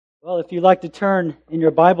Well, if you'd like to turn in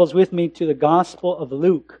your Bibles with me to the Gospel of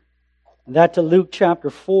Luke, and that to Luke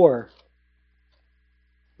chapter 4.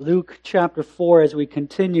 Luke chapter 4, as we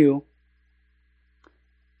continue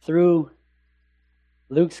through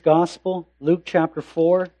Luke's Gospel, Luke chapter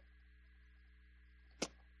 4,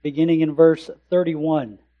 beginning in verse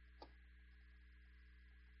 31.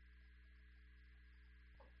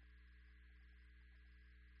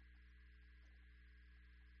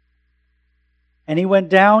 And he went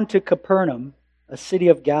down to Capernaum, a city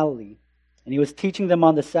of Galilee, and he was teaching them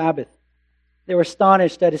on the Sabbath. They were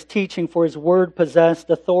astonished at his teaching, for his word possessed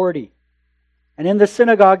authority. And in the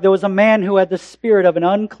synagogue there was a man who had the spirit of an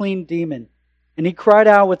unclean demon, and he cried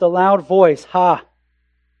out with a loud voice, "Ha!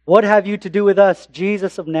 What have you to do with us,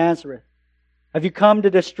 Jesus of Nazareth? Have you come to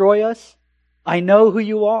destroy us? I know who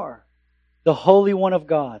you are, the Holy One of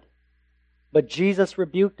God." But Jesus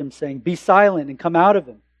rebuked him, saying, "Be silent and come out of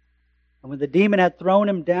him." And when the demon had thrown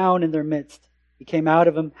him down in their midst, he came out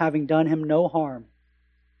of him, having done him no harm.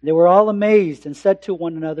 They were all amazed and said to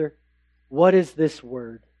one another, "What is this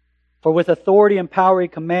word? For with authority and power he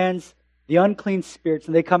commands the unclean spirits,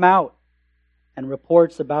 and they come out." And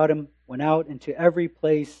reports about him went out into every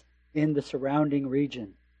place in the surrounding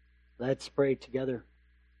region. Let's pray together.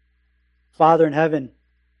 Father in heaven,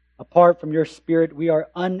 apart from your Spirit, we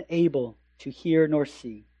are unable to hear nor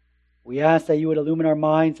see. We ask that you would illumine our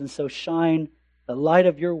minds and so shine the light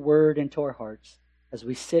of your word into our hearts as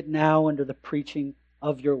we sit now under the preaching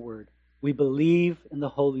of your word. We believe in the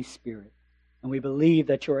Holy Spirit, and we believe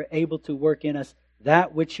that you are able to work in us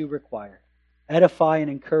that which you require. Edify and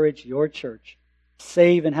encourage your church.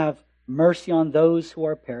 Save and have mercy on those who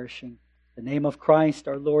are perishing. In the name of Christ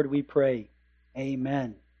our Lord we pray.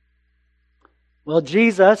 Amen. Well,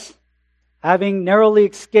 Jesus, having narrowly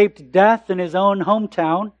escaped death in his own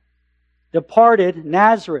hometown, departed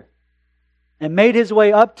Nazareth and made his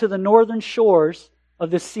way up to the northern shores of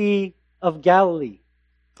the Sea of Galilee.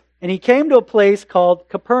 And he came to a place called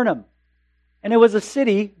Capernaum. And it was a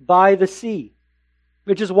city by the sea,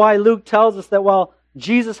 which is why Luke tells us that while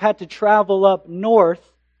Jesus had to travel up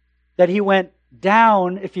north, that he went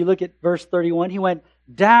down, if you look at verse 31, he went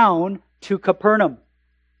down to Capernaum.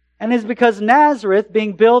 And it's because Nazareth,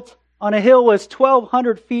 being built on a hill, was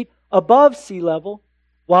 1,200 feet above sea level,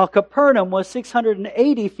 while Capernaum was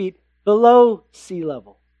 680 feet below sea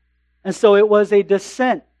level. And so it was a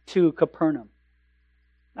descent to Capernaum.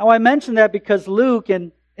 Now I mention that because Luke,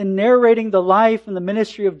 in narrating the life and the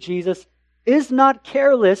ministry of Jesus, is not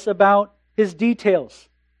careless about his details,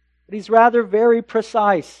 but he's rather very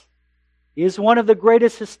precise. He is one of the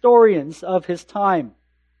greatest historians of his time.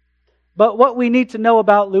 But what we need to know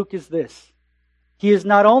about Luke is this: he is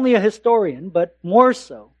not only a historian, but more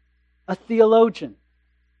so, a theologian,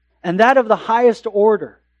 and that of the highest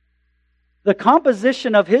order. The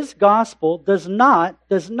composition of his gospel does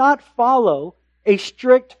not follow a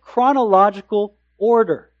strict chronological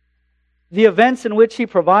order. The events in which he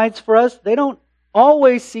provides for us, they don't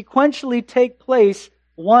always sequentially take place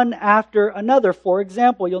one after another. For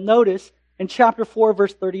example, you'll notice in chapter 4,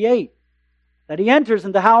 verse 38, that he enters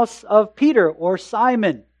in the house of Peter, or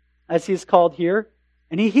Simon, as he's called here,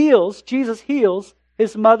 and Jesus heals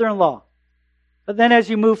his mother-in-law. But then as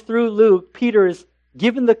you move through Luke, Peter is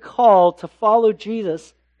given the call to follow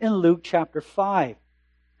Jesus in Luke chapter 5.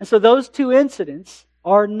 And so those two incidents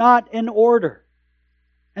are not in order.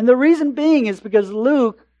 And the reason being is because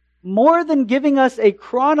Luke, more than giving us a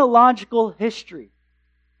chronological history,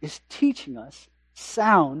 is teaching us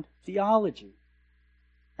sound theology,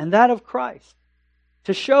 and that of Christ,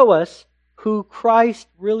 to show us who Christ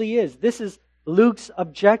really is. This is Luke's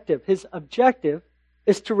objective. His objective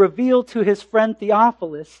is to reveal to his friend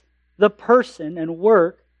Theophilus the person and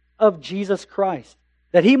work of Jesus Christ,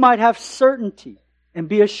 that he might have certainty and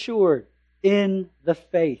be assured in the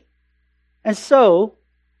faith. And so,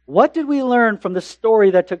 what did we learn from the story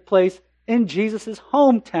that took place in Jesus'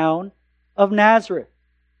 hometown of Nazareth?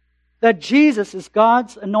 That Jesus is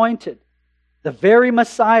God's anointed, the very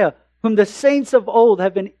Messiah whom the saints of old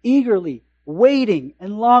have been eagerly waiting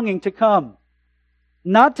and longing to come.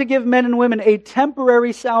 Not to give men and women a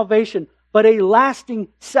temporary salvation, but a lasting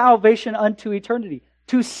salvation unto eternity.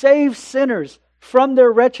 To save sinners from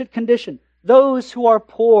their wretched condition. Those who are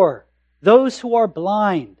poor, those who are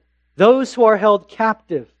blind, those who are held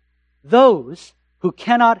captive, those who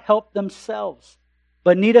cannot help themselves,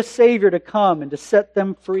 but need a Savior to come and to set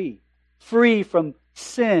them free. Free from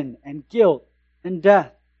sin and guilt and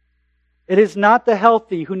death. It is not the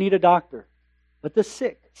healthy who need a doctor, but the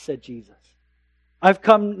sick, said Jesus. I've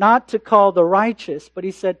come not to call the righteous, but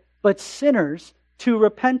he said, but sinners to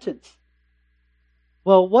repentance.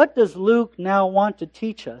 Well, what does Luke now want to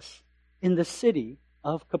teach us in the city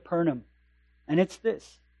of Capernaum? And it's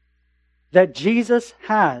this, that Jesus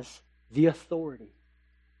has the authority.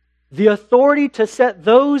 The authority to set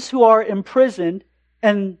those who are imprisoned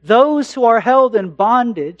and those who are held in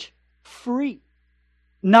bondage free.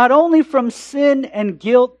 Not only from sin and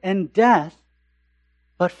guilt and death,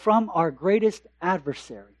 but from our greatest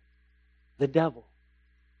adversary, the devil.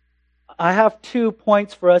 I have 2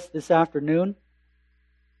 points for us this afternoon,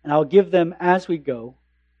 and I'll give them as we go.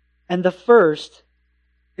 And the first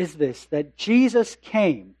is this, that Jesus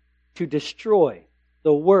came to destroy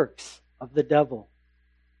the works of the devil.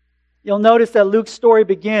 You'll notice that Luke's story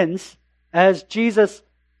begins as Jesus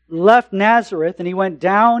left Nazareth and he went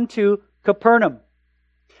down to Capernaum.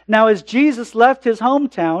 Now, as Jesus left his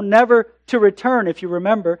hometown, never to return, if you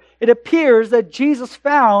remember, it appears that Jesus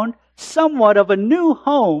found somewhat of a new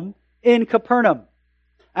home in Capernaum.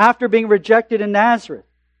 After being rejected in Nazareth,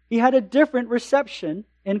 he had a different reception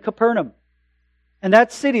in Capernaum. And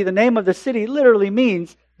that city, the name of the city, literally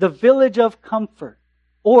means the village of comfort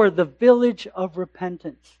or the village of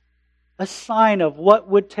repentance. A sign of what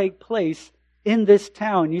would take place in this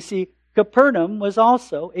town. You see, Capernaum was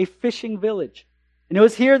also a fishing village. And it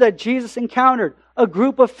was here that Jesus encountered a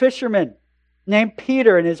group of fishermen named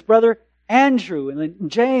Peter and his brother Andrew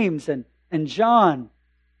and James and John.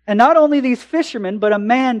 And not only these fishermen, but a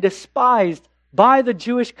man despised by the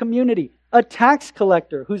Jewish community, a tax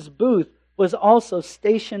collector whose booth was also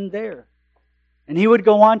stationed there. And he would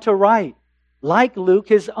go on to write, like Luke,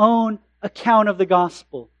 his own account of the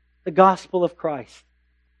gospel of Christ.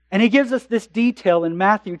 And he gives us this detail in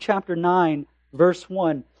Matthew chapter 9, verse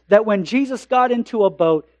 1, that when Jesus got into a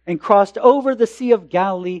boat and crossed over the Sea of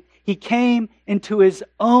Galilee, he came into his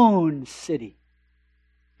own city.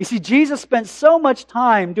 You see, Jesus spent so much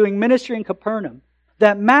time doing ministry in Capernaum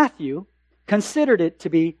that Matthew considered it to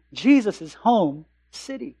be Jesus' home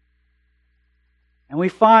city. And we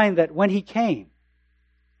find that when he came,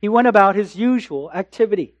 he went about his usual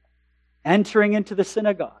activity, entering into the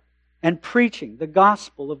synagogue and preaching the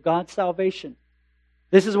gospel of God's salvation.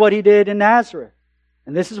 This is what he did in Nazareth,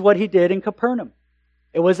 and this is what he did in Capernaum.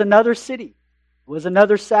 It was another city. It was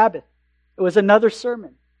another Sabbath. It was another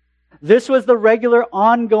sermon. This was the regular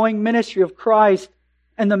ongoing ministry of Christ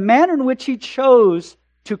and the manner in which he chose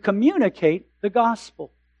to communicate the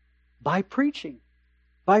gospel by preaching.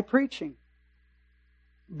 By preaching.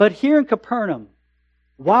 But here in Capernaum,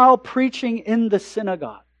 while preaching in the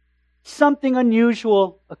synagogue, something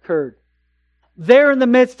unusual occurred. There in the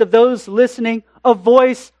midst of those listening, a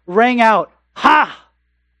voice rang out, "Ha!"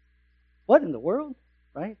 What in the world,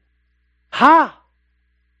 right? "Ha!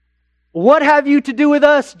 What have you to do with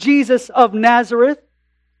us, Jesus of Nazareth?"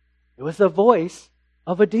 It was the voice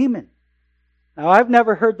of a demon. Now, I've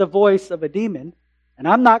never heard the voice of a demon, and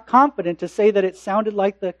I'm not confident to say that it sounded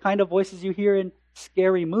like the kind of voices you hear in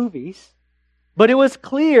scary movies. But it was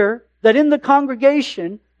clear that in the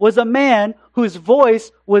congregation was a man whose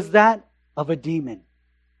voice was that of a demon,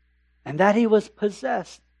 and that he was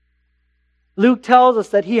possessed. Luke tells us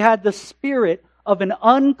that he had the spirit of an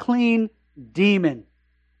unclean demon.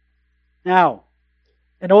 Now,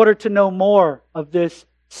 in order to know more of this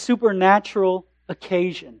supernatural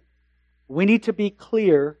occasion, we need to be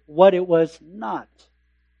clear what it was not.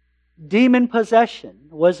 Demon possession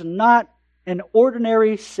was not an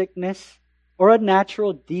ordinary sickness or a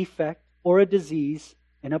natural defect or a disease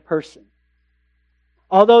in a person.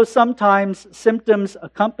 Although sometimes symptoms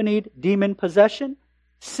accompanied demon possession,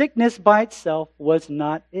 sickness by itself was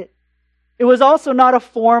not it. It was also not a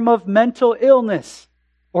form of mental illness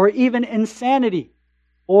or even insanity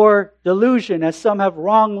or delusion, as some have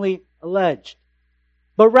wrongly alleged.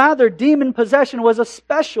 But rather, demon possession was a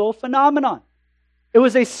special phenomenon. It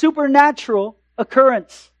was a supernatural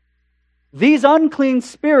occurrence. These unclean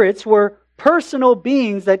spirits were personal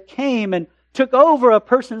beings that came and took over a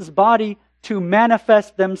person's body to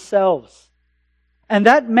manifest themselves. And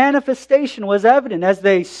that manifestation was evident as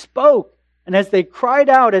they spoke and as they cried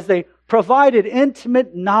out, as they provided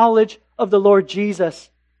intimate knowledge of the Lord Jesus,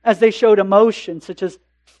 as they showed emotion such as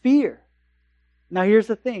fear. Now here's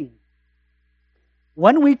the thing.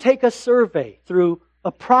 When we take a survey through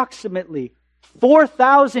approximately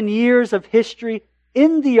 4,000 years of history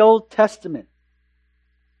in the Old Testament,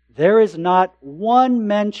 there is not one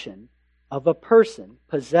mention of a person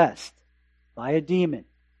possessed by a demon.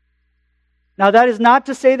 Now that is not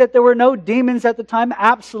to say that there were no demons at the time.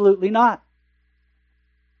 Absolutely not.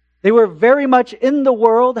 They were very much in the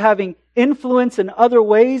world, having influence in other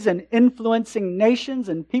ways and influencing nations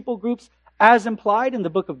and people groups as implied in the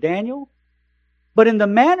book of Daniel. But in the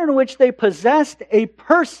manner in which they possessed a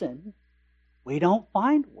person, We don't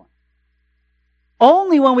find one.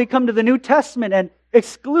 Only when we come to the New Testament and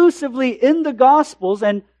exclusively in the Gospels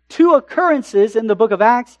and 2 occurrences in the book of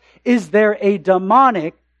Acts is there a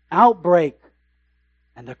demonic outbreak.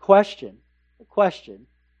 And the question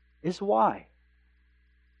is why?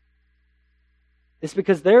 It's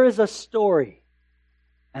because there is a story.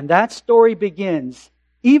 And that story begins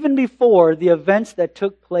even before the events that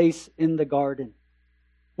took place in the garden.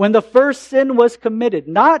 When the first sin was committed,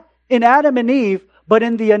 not in Adam and Eve, but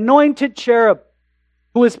in the anointed cherub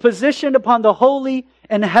who is positioned upon the holy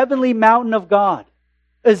and heavenly mountain of God.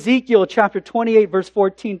 Ezekiel chapter 28 verse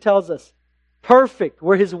 14 tells us, perfect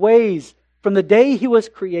were his ways from the day he was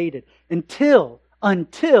created until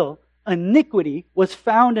iniquity was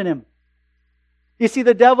found in him. You see,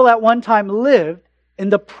 the devil at one time lived in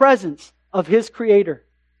the presence of his Creator.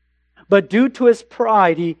 But due to his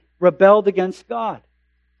pride, he rebelled against God.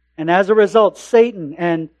 And as a result, Satan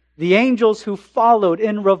and the angels who followed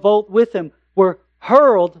in revolt with him were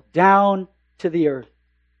hurled down to the earth.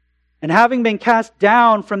 And having been cast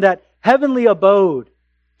down from that heavenly abode,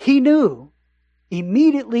 he knew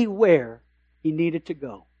immediately where he needed to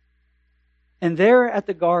go. And there at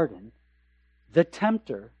the garden, the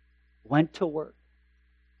tempter went to work.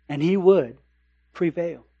 And he would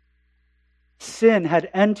prevail. Sin had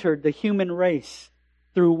entered the human race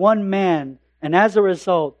through one man, and as a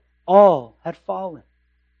result, all had fallen.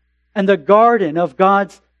 And the garden of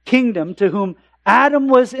God's kingdom, to whom Adam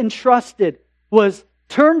was entrusted, was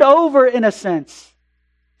turned over, in a sense,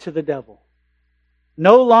 to the devil.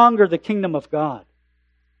 No longer the kingdom of God,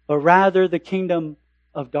 but rather the kingdom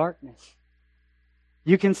of darkness.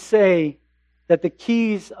 You can say that the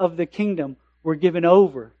keys of the kingdom were given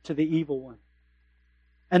over to the evil one.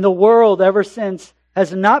 And the world ever since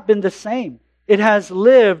has not been the same. It has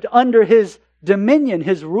lived under his dominion,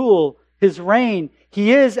 his rule, his reign.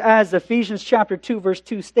 He is, as Ephesians chapter 2 verse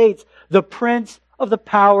 2 states, the prince of the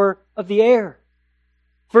power of the air.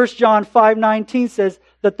 1 John 5:19 says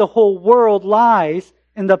that the whole world lies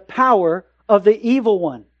in the power of the evil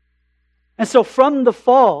one. And so from the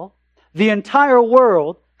fall, the entire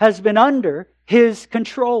world has been under his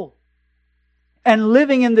control. And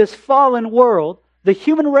living in this fallen world, the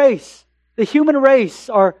human race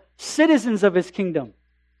are citizens of his kingdom,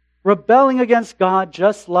 rebelling against God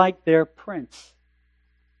just like their prince.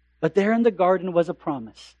 But there in the garden was a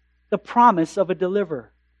promise, the promise of a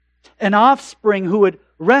deliverer, an offspring who would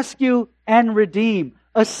rescue and redeem,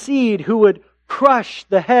 a seed who would crush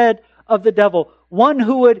the head of the devil, one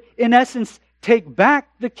who would, in essence, take back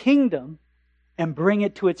the kingdom and bring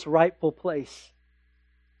it to its rightful place.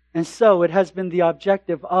 And so it has been the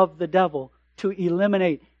objective of the devil to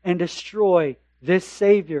eliminate and destroy this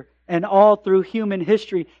Savior. And all through human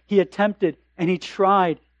history, he attempted and he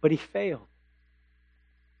tried, but he failed.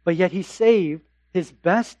 But yet he saved his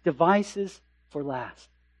best devices for last.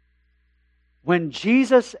 When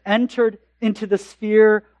Jesus entered into the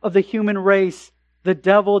sphere of the human race, the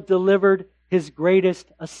devil delivered his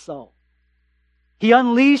greatest assault. He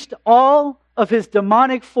unleashed all of his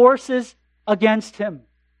demonic forces against him,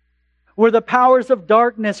 where the powers of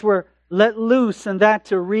darkness were let loose and that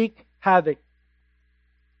to wreak havoc.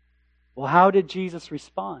 Well, how did Jesus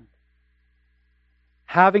respond?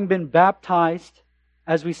 Having been baptized,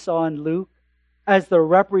 as we saw in Luke, as the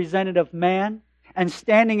representative man, and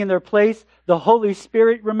standing in their place, the Holy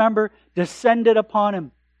Spirit, remember, descended upon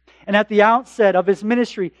him. And at the outset of his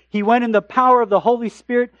ministry, he went in the power of the Holy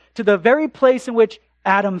Spirit to the very place in which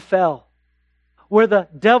Adam fell, where the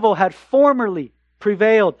devil had formerly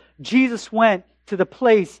prevailed. Jesus went to the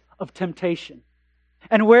place of temptation.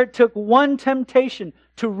 And where it took one temptation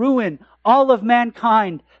to ruin all of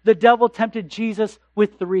mankind, the devil tempted Jesus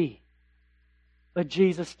with 3. But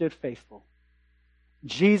Jesus stood faithful.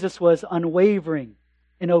 Jesus was unwavering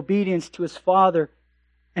in obedience to his Father.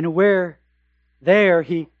 And where there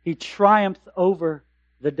he triumphed over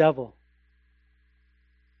the devil.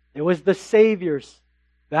 It was the Savior's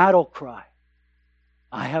battle cry.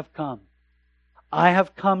 I have come. I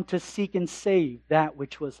have come to seek and save that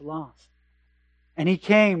which was lost. And he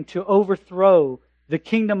came to overthrow the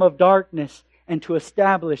kingdom of darkness and to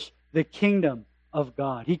establish the kingdom of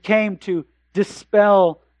God. He came to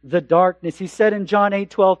dispel the darkness. He said in John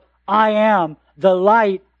 8:12, I am the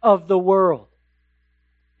light of the world.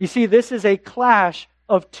 You see, this is a clash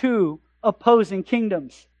of 2 opposing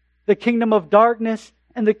kingdoms. The kingdom of darkness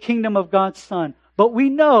and the kingdom of God's Son. But we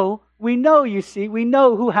know, you see, we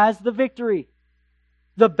know who has the victory.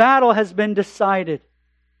 The battle has been decided.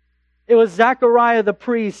 It was Zechariah the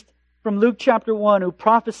priest from Luke chapter 1 who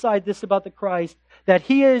prophesied this about the Christ, that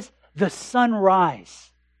he is the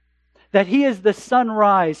sunrise. That he is the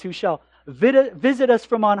sunrise who shall visit us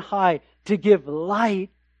from on high to give light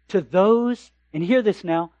to those, and hear this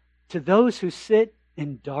now, to those who sit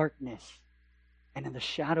in darkness and in the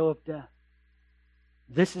shadow of death.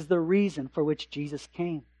 This is the reason for which Jesus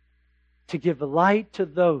came, to give light to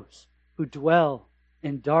those who dwell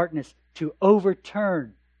in darkness, to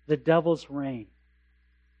overturn the devil's reign.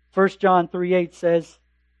 1 John 3:8 says,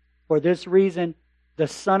 "For this reason the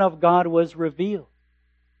Son of God was revealed,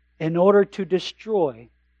 in order to destroy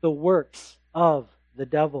the works of the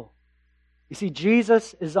devil." You see,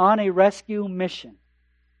 Jesus is on a rescue mission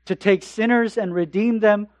to take sinners and redeem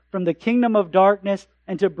them from the kingdom of darkness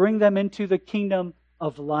and to bring them into the kingdom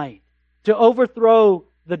of light, to overthrow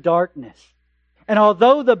the darkness. And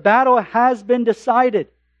although the battle has been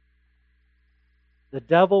decided, the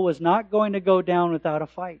devil was not going to go down without a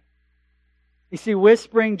fight. You see,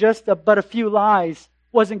 whispering but a few lies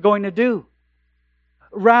wasn't going to do.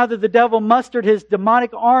 Rather, the devil mustered his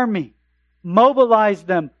demonic army, mobilized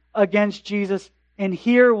them against Jesus, and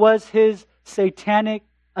here was his satanic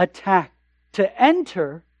attack: to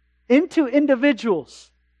enter into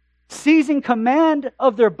individuals, seizing command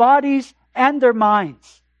of their bodies and their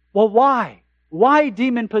minds. Well, why? Why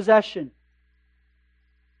demon possession?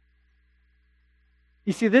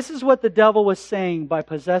 You see, this is what the devil was saying by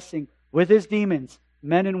possessing with his demons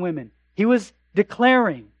men and women. He was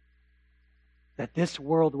declaring that this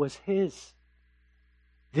world was his.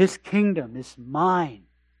 This kingdom is mine.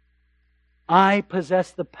 I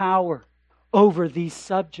possess the power over these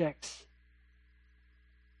subjects.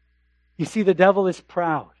 You see, the devil is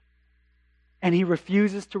proud, and he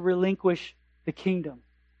refuses to relinquish the kingdom.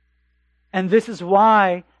 And this is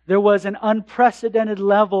why there was an unprecedented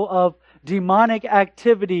level of demonic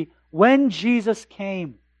activity when Jesus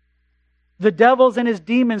came. The devils and his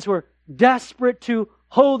demons were desperate to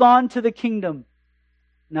hold on to the kingdom.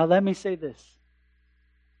 Now let me say this.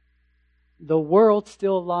 The world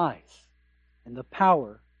still lies in the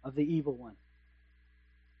power of the evil one.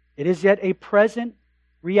 It is yet a present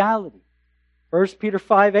reality. 1 Peter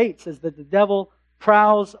 5:8 says that the devil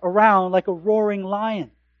prowls around like a roaring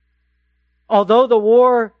lion. Although the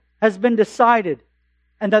war has been decided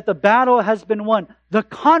and that the battle has been won, the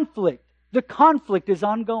conflict is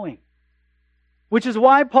ongoing. Which is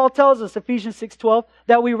why Paul tells us, Ephesians 6:12,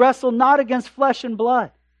 that we wrestle not against flesh and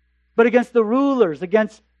blood, but against the rulers,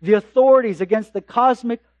 against the authorities, against the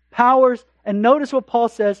cosmic powers. And notice what Paul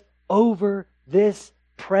says, over this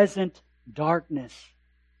present darkness.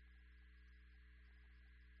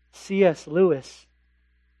 C.S. Lewis,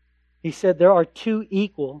 he said there are two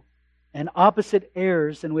equal and opposite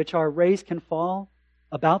errors in which our race can fall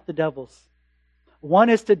about the devils. One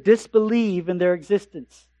is to disbelieve in their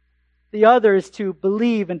existence. The other is to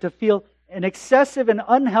believe and to feel an excessive and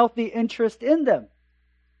unhealthy interest in them.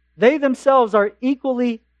 They themselves are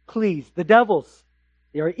equally pleased. The devils,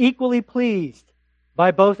 they are equally pleased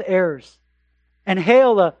by both errors and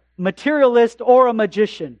hail a materialist or a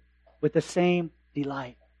magician with the same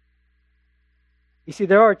delight. You see,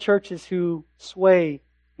 there are churches who sway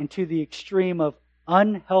into the extreme of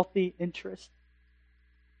unhealthy interest.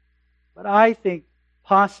 But I think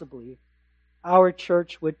possibly our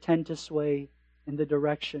church would tend to sway in the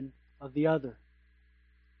direction of the other.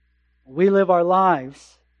 We live our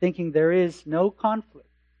lives thinking there is no conflict,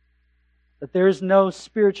 that there is no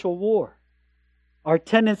spiritual war. Our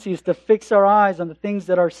tendency is to fix our eyes on the things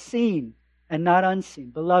that are seen and not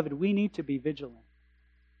unseen. Beloved, we need to be vigilant.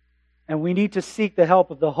 And we need to seek the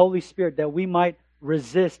help of the Holy Spirit that we might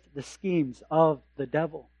resist the schemes of the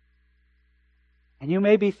devil. And you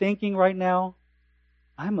may be thinking right now,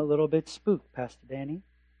 I'm a little bit spooked, Pastor Danny.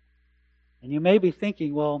 And you may be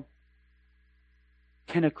thinking, well,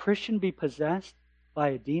 can a Christian be possessed by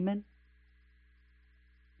a demon?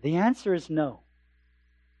 The answer is no.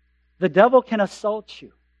 The devil can assault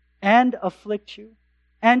you and afflict you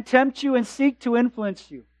and tempt you and seek to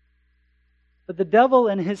influence you. But the devil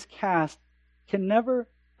and his cast can never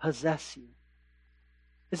possess you.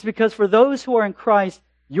 It's because for those who are in Christ,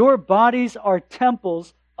 your bodies are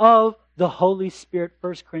temples of the Holy Spirit,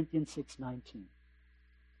 1 Corinthians 6:19.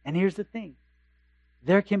 And here's the thing.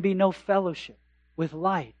 There can be no fellowship with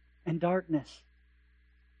light and darkness.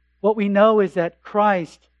 What we know is that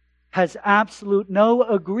Christ has absolute no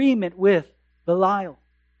agreement with Belial.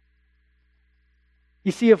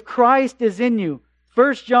 You see, if Christ is in you,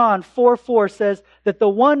 1 John 4:4 says that the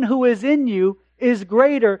one who is in you is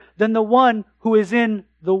greater than the one who is in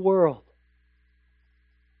the world.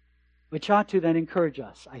 Which ought to then encourage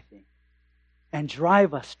us, I think, and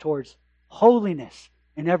drive us towards holiness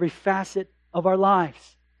in every facet of our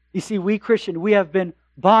lives. You see, we Christians, we have been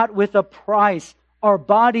bought with a price. Our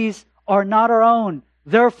bodies are not our own.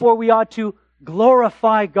 Therefore, we ought to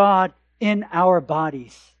glorify God in our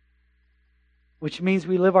bodies, which means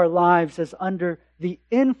we live our lives as under the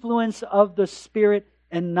influence of the Spirit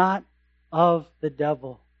and not of the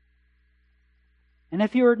devil. And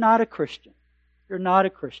if you're not a Christian,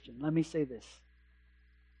 let me say this.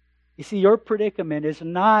 You see, your predicament is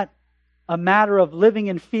not a matter of living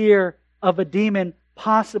in fear of a demon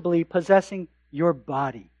possibly possessing your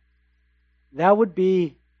body. That would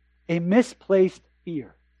be a misplaced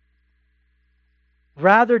fear.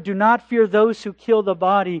 Rather, do not fear those who kill the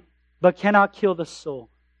body but cannot kill the soul,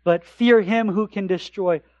 but fear Him who can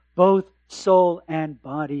destroy both soul and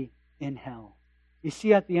body in hell. You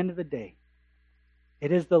see, at the end of the day,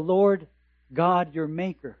 it is the Lord God, your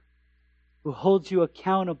Maker, who holds you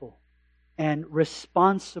accountable and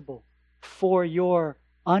responsible for your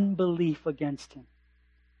unbelief against Him.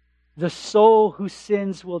 The soul who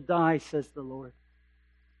sins will die, says the Lord.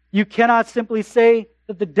 You cannot simply say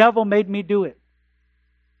that the devil made me do it.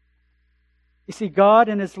 You see, God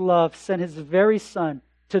in His love sent His very Son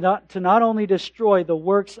to not only destroy the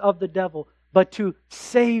works of the devil, but to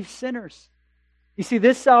save sinners. You see,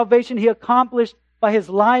 this salvation He accomplished by His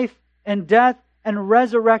life and death and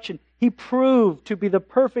resurrection. He proved to be the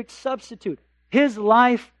perfect substitute. His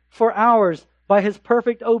life for ours by His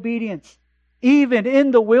perfect obedience. Even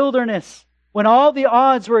in the wilderness, when all the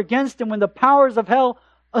odds were against Him, when the powers of hell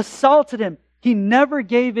assaulted Him, He never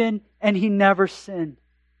gave in and He never sinned.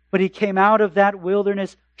 But He came out of that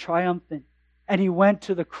wilderness triumphant. And He went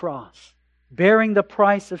to the cross, bearing the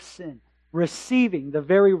price of sin, receiving the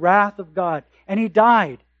very wrath of God. And He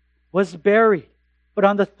died, was buried, but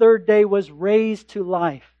on the third day was raised to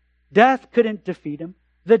life. Death couldn't defeat Him.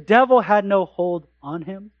 The devil had no hold on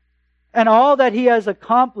Him. And all that He has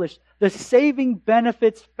accomplished, the saving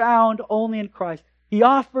benefits found only in Christ, He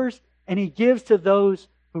offers and He gives to those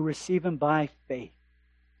who receive Him by faith.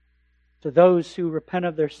 To those who repent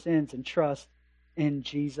of their sins and trust in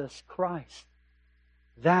Jesus Christ.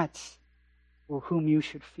 That's whom you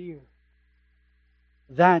should fear.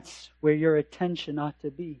 That's where your attention ought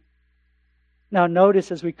to be. Now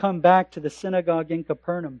notice as we come back to the synagogue in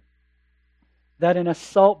Capernaum, that an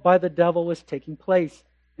assault by the devil was taking place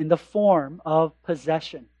in the form of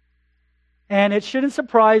possession. And it shouldn't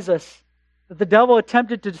surprise us that the devil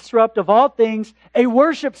attempted to disrupt, of all things, a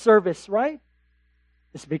worship service, right?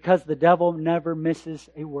 It's because the devil never misses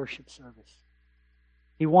a worship service.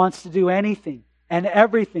 He wants to do anything and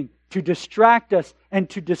everything to distract us and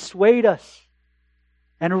to dissuade us.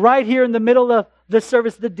 And right here in the middle of the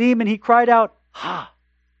service, the demon, he cried out, "Ha!"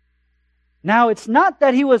 Now it's not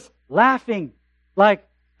that he was laughing like,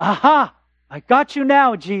 "Aha! I got you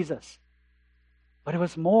now, Jesus." But it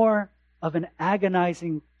was more of an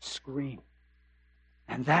agonizing scream.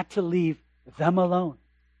 And that to leave them alone.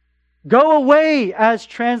 Go away, as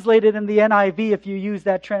translated in the NIV, if you use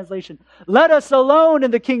that translation. Let us alone in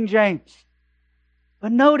the King James.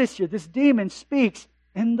 But notice here, this demon speaks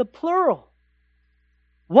in the plural.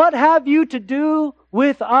 What have you to do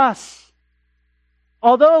with us?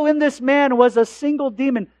 Although in this man was a single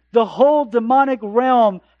demon, the whole demonic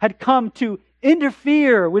realm had come to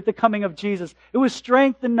interfere with the coming of Jesus. It was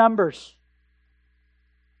strength in numbers.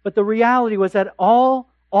 But the reality was that all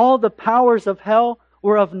the powers of hell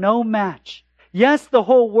were of no match. Yes, the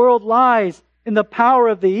whole world lies in the power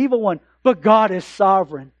of the evil one, but God is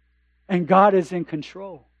sovereign and God is in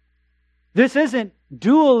control. This isn't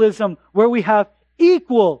dualism where we have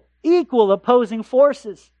equal opposing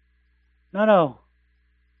forces. No.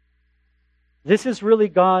 This is really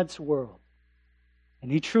God's world.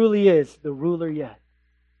 And He truly is the ruler yet,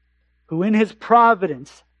 who in His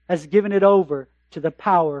providence has given it over to the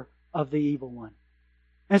power of the evil one.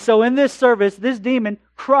 And so in this service, this demon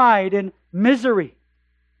cried in misery.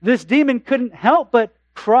 This demon couldn't help but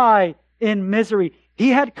cry in misery.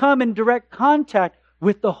 He had come in direct contact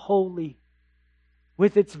with the holy,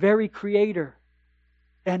 with its very creator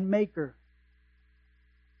and maker,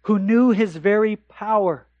 who knew His very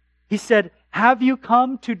power. He said, "Have you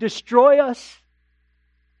come to destroy us?"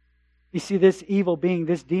 You see, this evil being,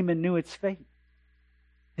 this demon, knew its fate.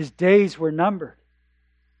 His days were numbered.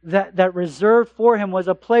 That reserved for him was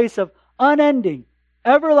a place of unending,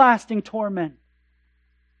 everlasting torment.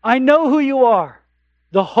 I know who you are,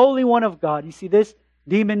 the Holy One of God. You see, this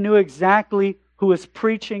demon knew exactly who was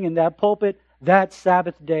preaching in that pulpit that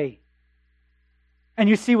Sabbath day. And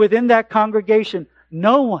you see, within that congregation,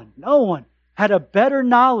 no one had a better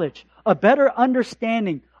knowledge, a better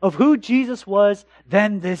understanding of who Jesus was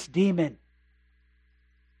than this demon.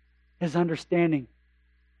 His understanding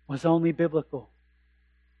was only biblical.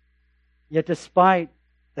 Yet despite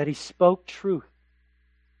that he spoke truth,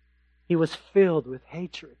 he was filled with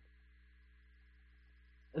hatred.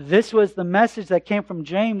 This was the message that came from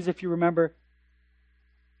James, if you remember,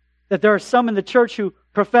 that there are some in the church who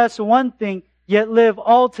profess one thing, yet live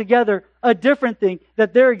altogether a different thing,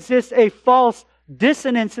 that there exists a false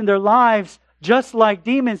dissonance in their lives, just like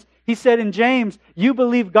demons. He said in James, you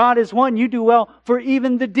believe God is one, you do well, for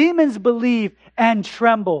even the demons believe and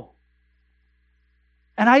tremble.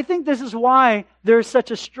 And I think this is why there is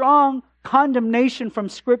such a strong condemnation from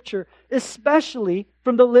Scripture, especially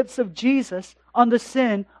from the lips of Jesus, on the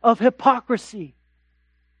sin of hypocrisy.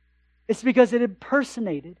 It's because it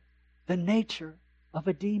impersonated the nature of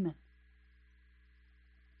a demon.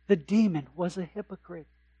 The demon was a hypocrite.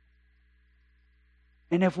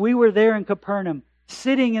 And if we were there in Capernaum,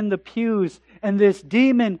 sitting in the pews, and this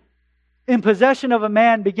demon in possession of a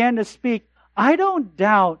man began to speak, I don't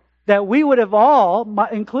doubt that we would have all,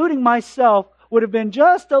 including myself, would have been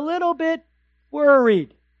just a little bit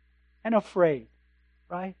worried and afraid,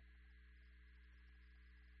 right?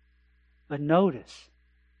 But notice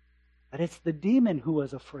that it's the demon who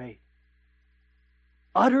was afraid,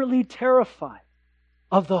 utterly terrified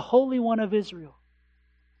of the Holy One of Israel.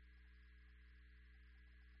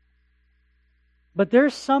 But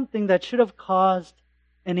there's something that should have caused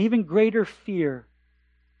an even greater fear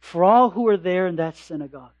for all who were there in that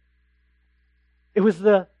synagogue. It was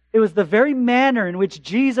the very manner in which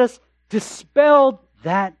Jesus dispelled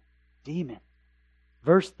that demon.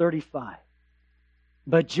 Verse 35.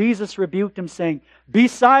 But Jesus rebuked him, saying, be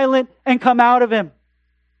silent and come out of him.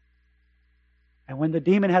 And when the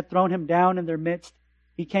demon had thrown him down in their midst,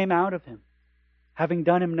 he came out of him, having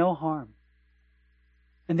done him no harm.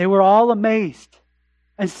 And they were all amazed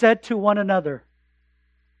and said to one another,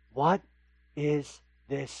 what is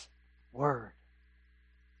this word?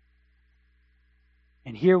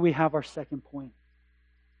 And here we have our second point.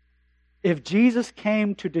 If Jesus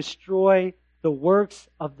came to destroy the works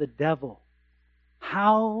of the devil,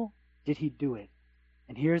 how did he do it?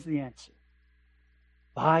 And here's the answer.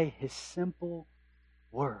 By his simple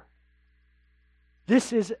word.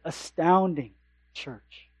 This is astounding,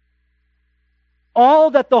 church.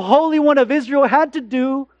 All that the Holy One of Israel had to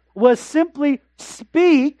do was simply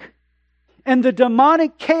speak, and the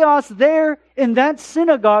demonic chaos there in that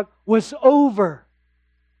synagogue was over.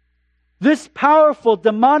 This powerful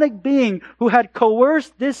demonic being who had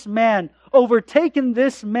coerced this man, overtaken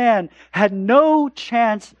this man, had no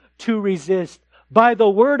chance to resist. By the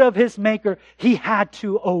word of his Maker, he had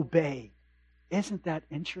to obey. Isn't that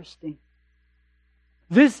interesting?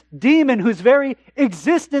 This demon whose very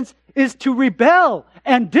existence is to rebel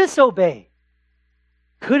and disobey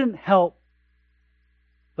couldn't help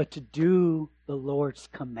but to do the Lord's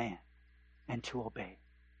command and to obey.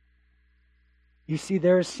 You see,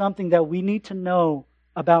 there is something that we need to know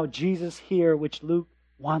about Jesus here, which Luke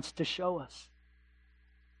wants to show us.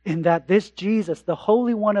 In that this Jesus, the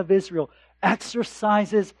Holy One of Israel,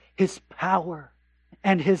 exercises his power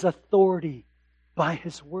and his authority by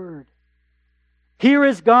his word. Here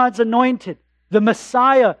is God's anointed, the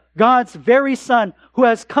Messiah, God's very Son, who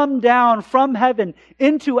has come down from heaven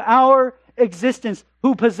into our existence,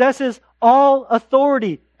 who possesses all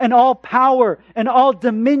authority and all power and all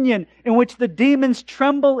dominion, in which the demons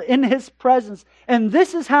tremble in his presence. And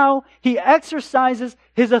this is how he exercises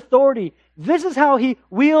his authority. This is how he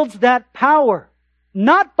wields that power.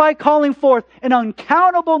 Not by calling forth an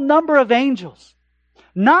uncountable number of angels.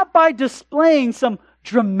 Not by displaying some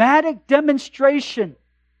dramatic demonstration.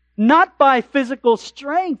 Not by physical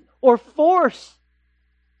strength or force.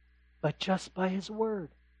 But just by his word.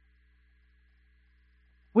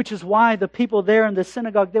 Which is why the people there in the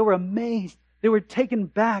synagogue, they were amazed. They were taken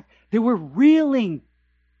back. They were reeling.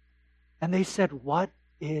 And they said, what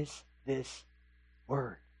is this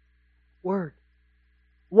word? Word.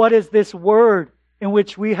 What is this word in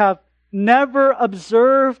which we have never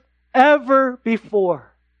observed ever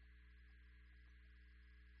before?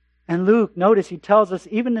 And Luke, notice, he tells us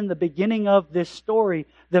even in the beginning of this story,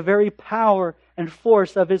 the very power and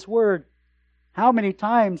force of his word. How many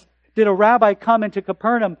times did a rabbi come into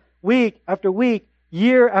Capernaum week after week,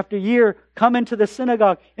 year after year, come into the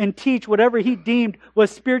synagogue and teach whatever he deemed was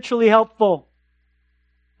spiritually helpful?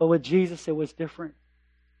 But with Jesus, it was different.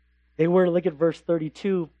 They were, look at verse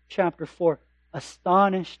 32, chapter 4,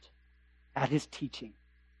 astonished at his teaching.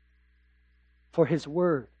 For his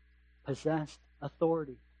word possessed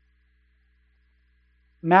authority.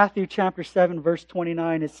 Matthew chapter 7, verse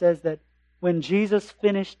 29, it says that when Jesus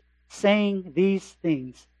finished saying these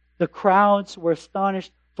things, the crowds were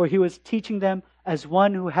astonished, for he was teaching them as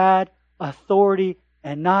one who had authority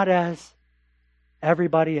and not as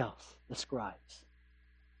everybody else, the scribes.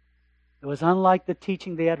 It was unlike the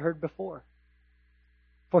teaching they had heard before.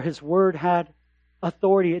 For His Word had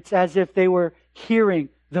authority. It's as if they were hearing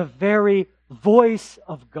the very voice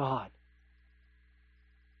of God.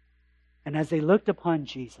 And as they looked upon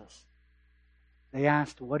Jesus, they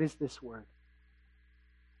asked, what is this Word?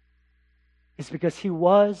 It's because He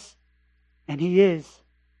was and He is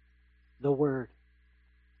the Word.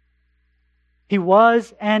 He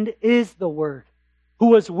was and is the Word, who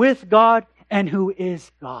was with God and who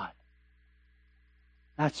is God.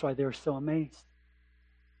 That's why they were so amazed.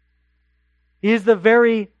 He is the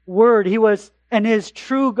very Word. He was and is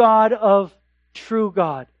true God of true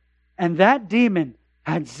God. And that demon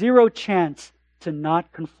had zero chance to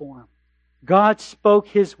not conform. God spoke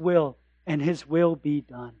His will, and His will be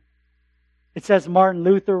done. It says Martin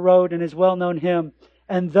Luther wrote in his well-known hymn,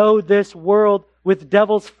 "And though this world with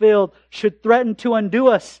devils filled should threaten to undo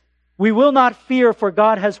us, we will not fear, for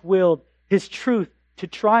God has willed His truth to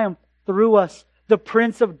triumph through us. The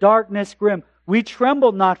prince of darkness grim, we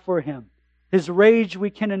tremble not for him. His rage we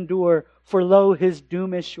can endure, for lo, His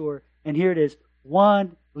doom is sure." And here it is,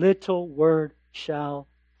 one little word shall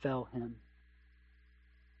fell him.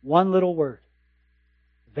 One little word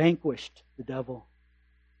vanquished the devil.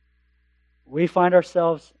 We find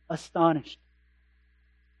ourselves astonished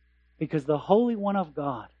because the Holy One of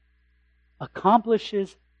God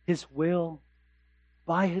accomplishes His will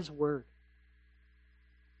by His Word.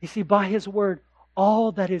 You see, by His Word,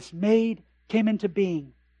 all that is made came into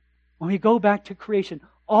being. When we go back to creation,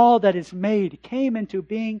 all that is made came into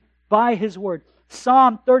being by His Word.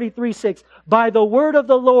 Psalm 33:6, "By the word of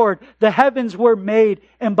the Lord the heavens were made,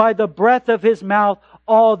 and by the breath of His mouth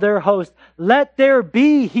all their host. Let there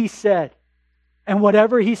be, He said." And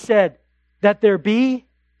whatever He said, that there be,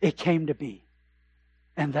 it came to be.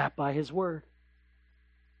 And that by His Word.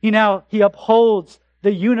 He upholds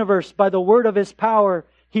the universe by the word of His power,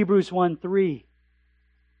 Hebrews 1:3.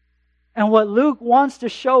 And what Luke wants to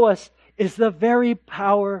show us is the very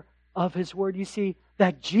power of His Word. You see,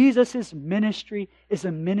 that Jesus' ministry is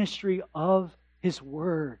a ministry of His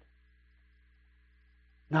Word.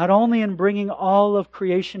 Not only in bringing all of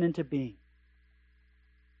creation into being,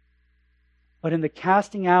 but in the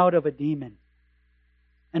casting out of a demon.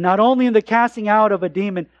 And not only in the casting out of a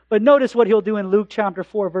demon, but notice what He'll do in Luke chapter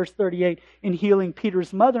 4, verse 38, in healing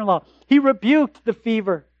Peter's mother-in-law. He rebuked the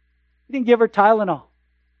fever. He didn't give her Tylenol.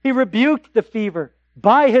 He rebuked the fever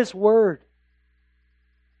by His Word.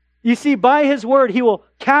 You see, by His Word, He will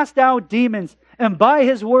cast out demons. And by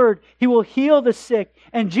His Word, He will heal the sick.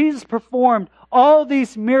 And Jesus performed all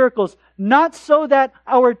these miracles, not so that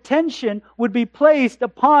our attention would be placed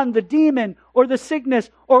upon the demon or the sickness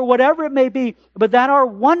or whatever it may be, but that our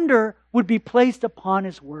wonder would be placed upon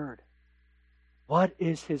His Word. What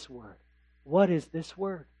is His Word? What is this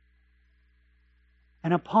Word?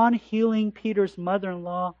 And upon healing Peter's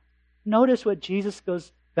mother-in-law, notice what Jesus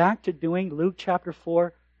goes back to doing, Luke chapter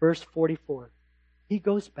 4, verse 44. He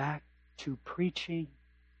goes back to preaching.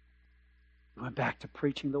 He went back to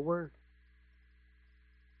preaching the Word.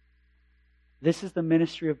 This is the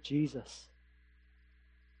ministry of Jesus.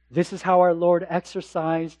 This is how our Lord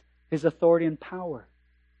exercised His authority and power.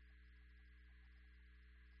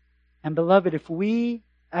 And beloved, if we,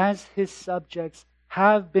 as His subjects,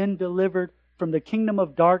 have been delivered from the kingdom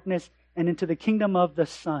of darkness and into the kingdom of the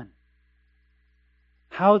Son,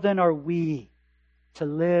 how then are we to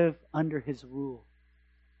live under His rule?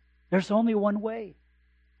 There's only one way.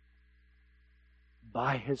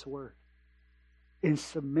 By His Word. In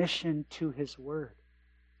submission to His Word.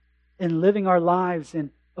 In living our lives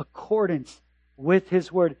in accordance with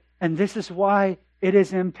His Word. And this is why it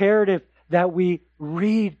is imperative that we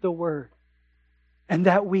read the Word. And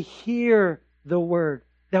that we hear the Word.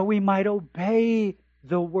 That we might obey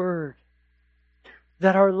the Word.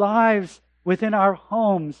 That our lives within our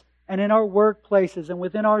homes and in our workplaces and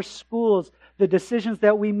within our schools, the decisions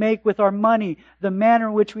that we make with our money, the manner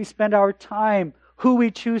in which we spend our time, who we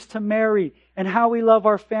choose to marry, and how we love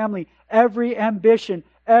our family, every ambition,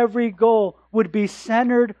 every goal would be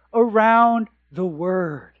centered around the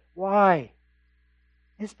Word. Why?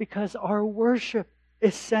 It's because our worship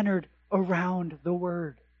is centered around the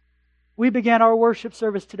Word. We began our worship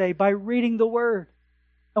service today by reading the Word.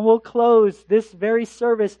 And we'll close this very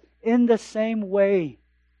service in the same way.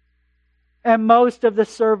 And most of the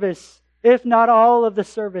service, if not all of the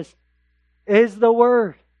service, is the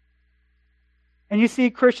Word. And you see,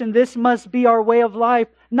 Christian, this must be our way of life,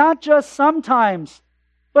 not just sometimes,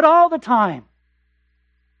 but all the time.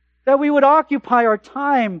 That we would occupy our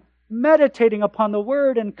time meditating upon the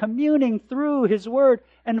Word and communing through His Word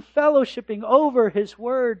and fellowshipping over His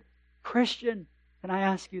Word. Christian, can I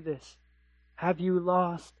ask you this? Have you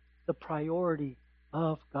lost the priority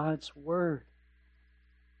of God's Word.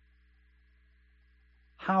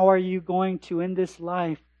 How are you going to, in this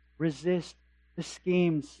life, resist the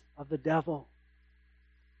schemes of the devil?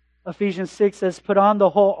 Ephesians 6 says, put on the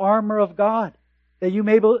whole armor of God, that you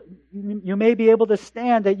may be able to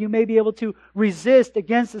stand, that you may be able to resist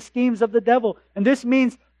against the schemes of the devil. And this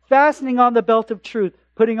means fastening on the belt of truth,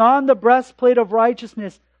 putting on the breastplate of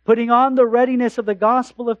righteousness, putting on the readiness of the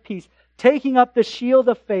gospel of peace, taking up the shield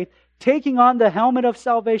of faith, taking on the helmet of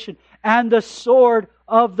salvation, and the sword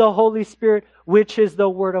of the Holy Spirit, which is the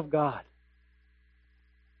Word of God.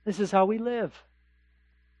 This is how we live.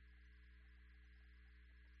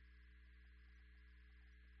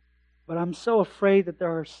 But I'm so afraid that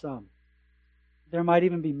there are some, there might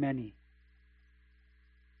even be many,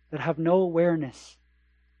 that have no awareness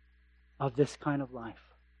of this kind of life.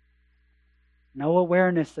 No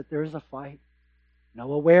awareness that there is a fight.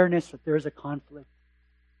 No awareness that there is a conflict.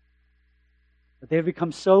 That they've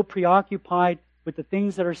become so preoccupied with the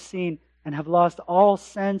things that are seen and have lost all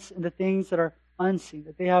sense in the things that are unseen.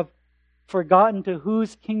 That they have forgotten to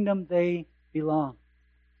whose kingdom they belong.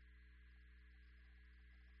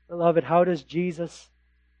 Beloved, how does Jesus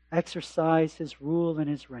exercise His rule and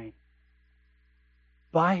His reign?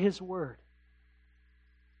 By His Word.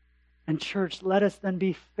 And church, let us then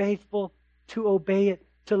be faithful to obey it,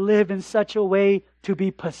 to live in such a way to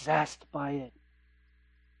be possessed by it.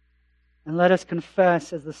 And let us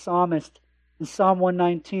confess, as the psalmist in Psalm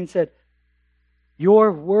 119 said,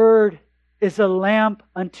 your word is a lamp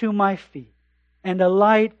unto my feet and a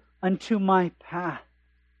light unto my path.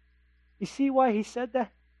 You see why he said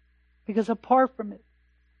that? Because apart from it,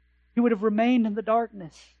 he would have remained in the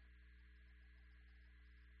darkness.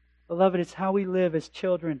 Beloved, it's how we live as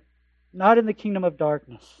children, not in the kingdom of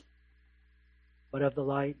darkness, but of the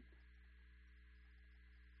light.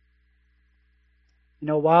 You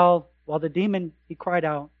know, while the demon, he cried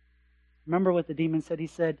out. Remember what the demon said? He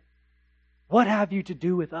said, what have you to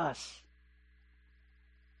do with us?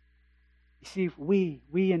 You see, we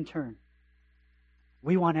in turn,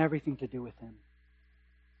 we want everything to do with Him.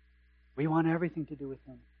 We want everything to do with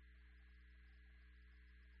Him.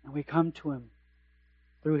 And we come to Him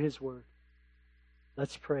through His Word.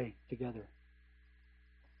 Let's pray together.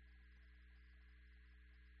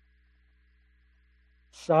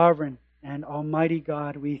 Sovereign and Almighty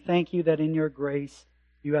God, we thank You that in Your grace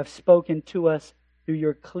You have spoken to us through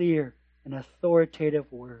Your clear and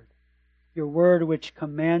authoritative Word. Your Word which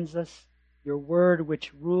commands us, Your Word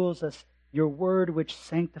which rules us, Your Word which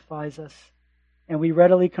sanctifies us. And we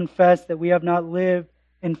readily confess that we have not lived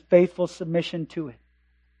in faithful submission to it,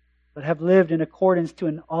 but have lived in accordance to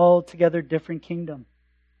an altogether different kingdom.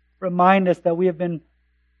 Remind us that we have been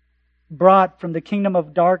brought from the kingdom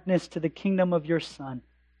of darkness to the kingdom of Your Son,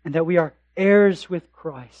 and that we are heirs with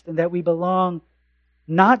Christ, and that we belong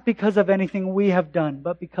not because of anything we have done,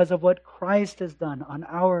 but because of what Christ has done on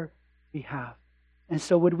our behalf. And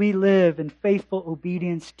so would we live in faithful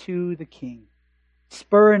obedience to the King,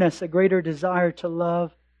 spur in us a greater desire to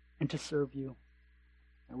love and to serve You.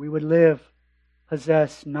 And we would live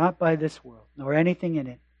possessed not by this world, nor anything in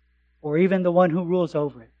it, or even the one who rules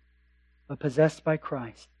over it, but possessed by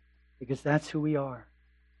Christ, because that's who we are.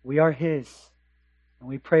 We are His. And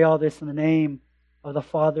we pray all this in the name of the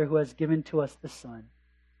Father who has given to us the Son,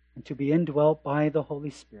 and to be indwelt by the Holy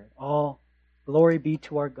Spirit. All glory be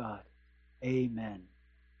to our God. Amen.